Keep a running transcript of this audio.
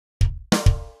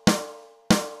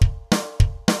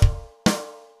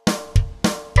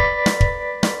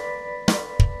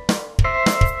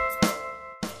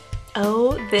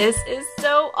This is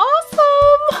so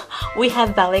awesome! We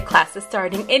have ballet classes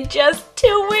starting in just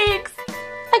 2 weeks.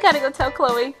 I gotta go tell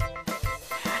Chloe.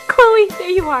 Chloe, there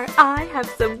you are. I have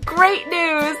some great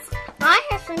news. I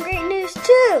have some great news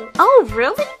too. Oh,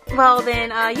 really? Well, then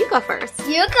you go first.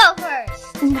 You go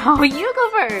first. No, you go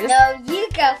first. No, you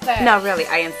go first. No, really,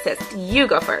 I insist. You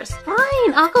go first.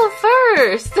 Fine, I'll go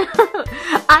first.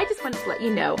 I just wanted to let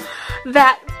you know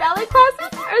that ballet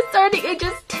classes are starting in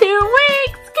just 2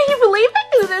 weeks. Can you believe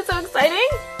it? Isn't it so exciting?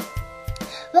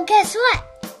 Well, guess what?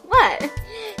 What?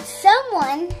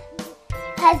 Someone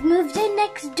has moved in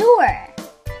next door.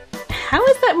 How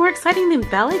is that more exciting than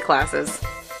ballet classes?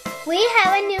 We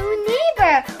have a new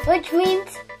neighbor, which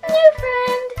means new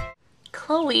friend.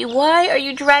 Chloe, why are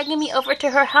you dragging me over to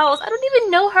her house? I don't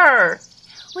even know her.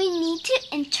 We need to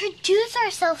introduce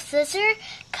ourselves, sister.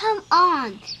 Come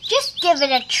on, just give it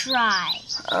a try.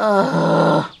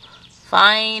 Ugh.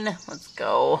 Fine, let's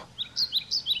go.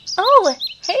 Oh,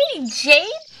 hey, Jade.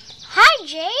 Hi,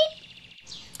 Jade.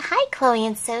 Hi, Chloe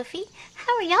and Sophie.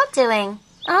 How are y'all doing?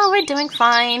 Oh, we're doing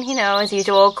fine. You know, as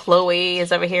usual, Chloe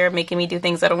is over here making me do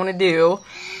things I don't want to do.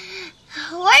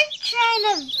 We're trying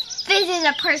to visit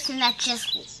a person that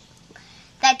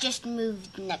just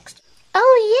moved next.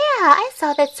 Oh, yeah. I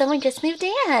saw that someone just moved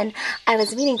in. I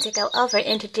was meaning to go over and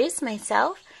introduce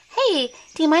myself. Hey,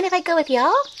 do you mind if I go with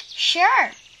y'all?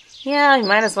 Sure. Yeah, you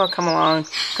might as well come along.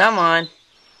 Come on.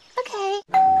 Okay.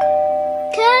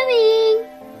 Coming.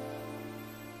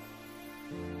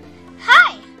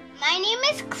 Hi, my name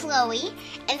is Chloe,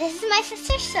 and this is my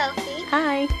sister Sophie.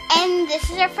 Hi. And this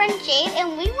is our friend Jade,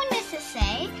 and we wanted to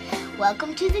say,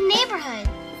 welcome to the neighborhood.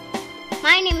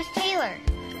 My name is Taylor.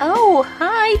 Oh,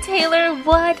 hi, Taylor.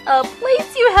 What a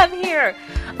place you have here.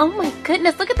 Oh, my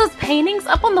goodness. Look at those paintings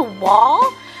up on the wall.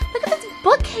 Look at this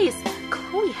bookcase.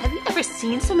 Chloe, have you ever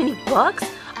seen so many books?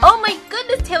 Oh, my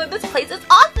goodness, Taylor. This place is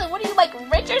awesome. What are you, like,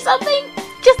 rich or something?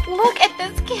 Just look at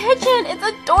this kitchen. It's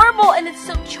adorable, and it's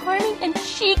so charming and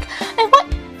chic. And what?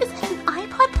 Is that an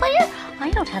iPod player? I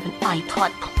don't have an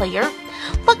iPod player.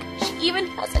 Look, she even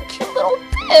has a cute little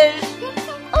fish.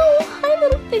 Oh, hi,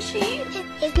 little fishy.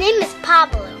 His name is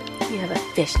Pablo. You have a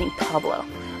fish named Pablo.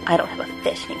 I don't have a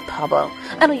fish named Pablo.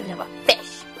 I don't even have a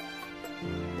fish.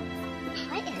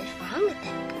 What is wrong with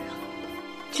that girl?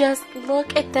 Just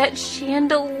look at that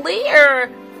chandelier.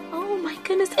 Oh my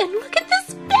goodness, and look at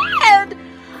this bed.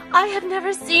 I have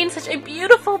never seen such a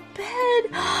beautiful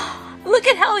bed. Look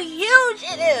at how huge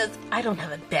it is. I don't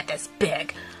have a bed this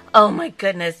big. Oh my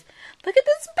goodness. Look at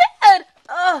this bed.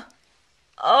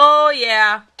 Oh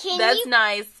yeah, that's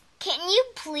nice. Can you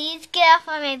please get off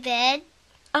of my bed?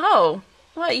 Oh,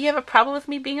 what, you have a problem with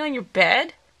me being on your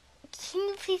bed? Can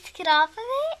you please get off of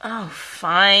it? Oh,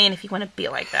 fine, if you want to be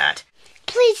like that.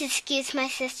 Please excuse my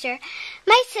sister.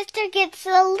 My sister gets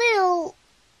a little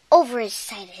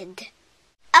overexcited.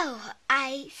 Oh,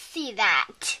 I see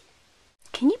that.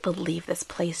 Can you believe this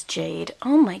place, Jade?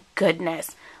 Oh my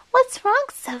goodness. What's wrong,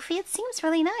 Sophie? It seems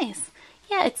really nice.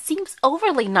 Yeah, it seems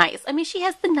overly nice. I mean, she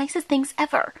has the nicest things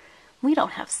ever. We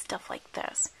don't have stuff like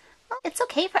this. Well, it's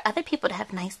okay for other people to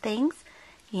have nice things.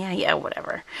 Yeah,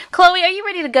 whatever. Chloe, are you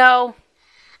ready to go?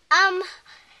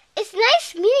 It's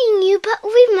nice meeting you, but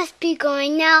we must be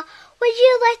going now. Would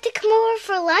you like to come over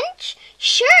for lunch?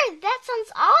 Sure, that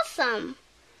sounds awesome.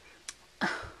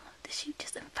 Did she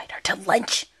just invite her to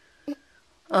lunch?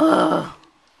 Ugh,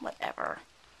 whatever.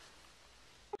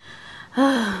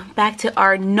 Back to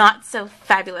our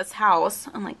not-so-fabulous house,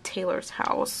 unlike Taylor's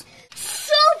house.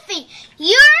 Sophie,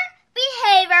 your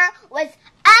behavior was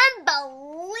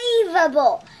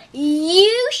unbelievable.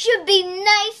 You should be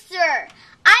nicer.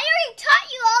 I already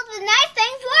taught you all the nice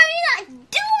things. Why are you not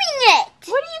doing it?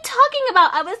 What are you talking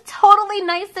about? I was totally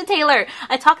nice to Taylor.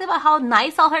 I talked about how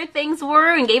nice all her things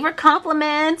were and gave her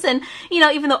compliments. And, you know,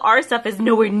 even though our stuff is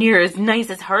nowhere near as nice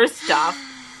as her stuff.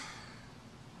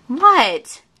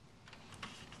 What?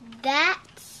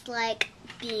 That's like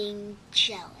being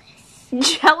jealous.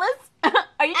 Jealous?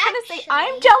 Are you trying to say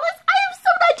I'm jealous? I am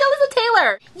so not jealous of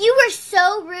Taylor. You were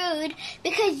so rude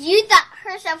because you thought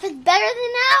her stuff was better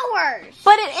than ours.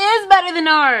 But it is better than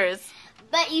ours.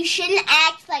 But you shouldn't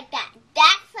act like that.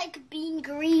 That's like being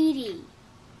greedy.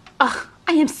 Ugh,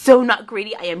 I am so not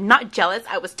greedy. I am not jealous.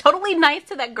 I was totally nice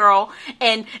to that girl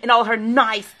and all her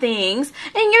nice things.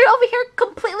 And you're over here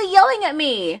completely yelling at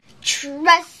me.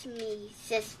 Trust me,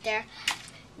 sister.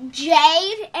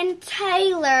 Jade and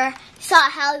Taylor saw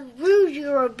how rude you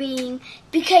were being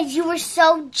because you were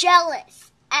so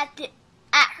jealous at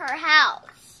her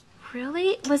house.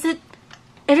 Really? Was it...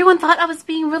 Everyone thought I was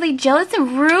being really jealous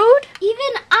and rude?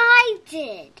 Even I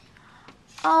did.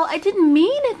 Oh, I didn't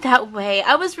mean it that way.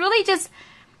 I was really just...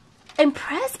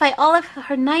 impressed by all of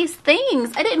her nice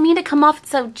things. I didn't mean to come off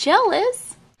so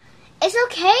jealous. It's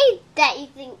okay that you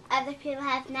think other people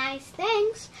have nice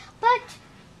things, but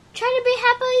try to be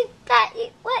happy that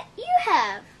what you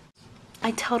have.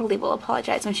 I totally will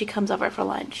apologize when she comes over for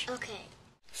lunch. Okay.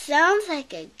 Sounds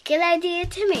like a good idea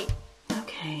to me.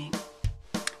 Okay.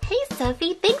 Hey,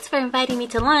 Sophie, thanks for inviting me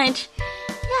to lunch.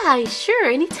 Yeah, sure,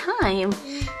 anytime.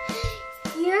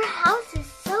 Your house is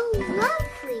so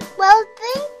lovely. Well,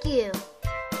 thank you.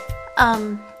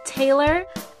 Taylor,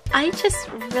 I just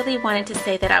really wanted to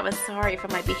say that I was sorry for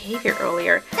my behavior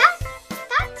earlier.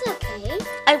 That's okay.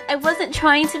 I wasn't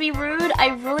trying to be rude. I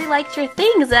really liked your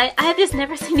things. I've just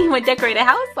never seen anyone decorate a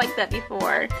house like that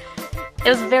before. It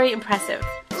was very impressive.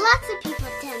 Lots of people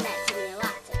have done that to me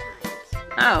lots of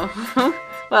times. Oh,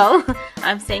 well,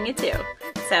 I'm saying it too.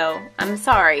 So, I'm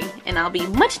sorry, and I'll be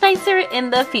much nicer in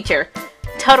the future.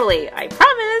 Totally, I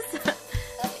promise.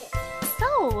 Okay.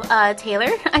 So,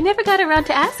 Taylor, I never got around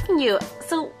to asking you.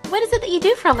 So, what is it that you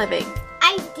do for a living?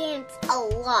 I dance a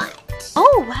lot.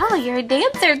 Oh, wow, you're a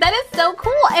dancer. That is so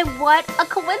cool. And what a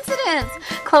coincidence.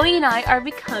 Chloe and I are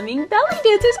becoming belly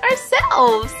dancers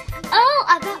ourselves. Oh,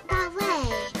 about ballet.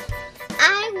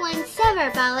 I won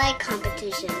several ballet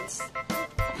competitions.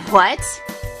 What?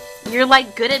 You're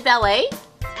like good at ballet?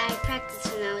 I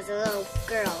practiced when I was a little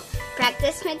girl.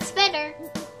 Practice makes better.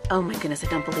 Oh my goodness, I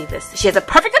don't believe this. She has a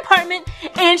perfect apartment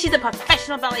and she's a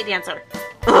professional ballet dancer.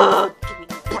 Ugh, give me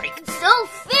a break.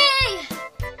 Sophie!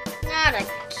 Not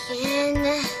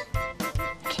again.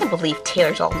 I can't believe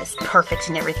Taylor's all Miss Perfect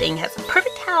and everything. Has a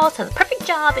perfect house, has a perfect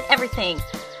job and everything.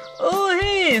 Oh,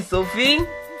 hey, Sophie.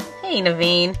 Hey,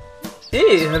 Naveen.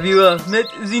 Hey, have you met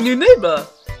the new neighbor?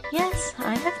 Yes,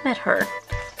 I have met her.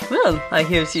 Well, I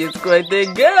hear she is quite a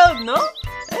girl, no?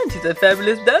 And she's a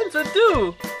fabulous dancer,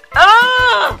 too.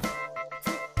 Ah!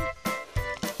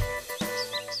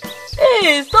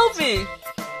 Hey, Sophie!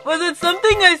 Was it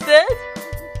something I said?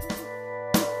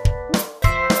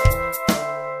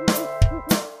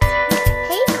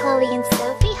 Hey, Chloe and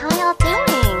Sophie, how y'all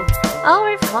doing? Oh,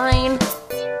 we're fine.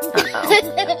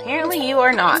 Uh-oh. Apparently you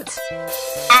are not.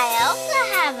 I also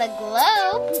have a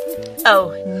globe. Oh,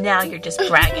 now you're just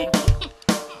bragging.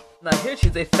 I hear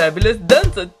she's a fabulous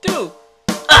dancer, too.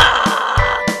 Ah!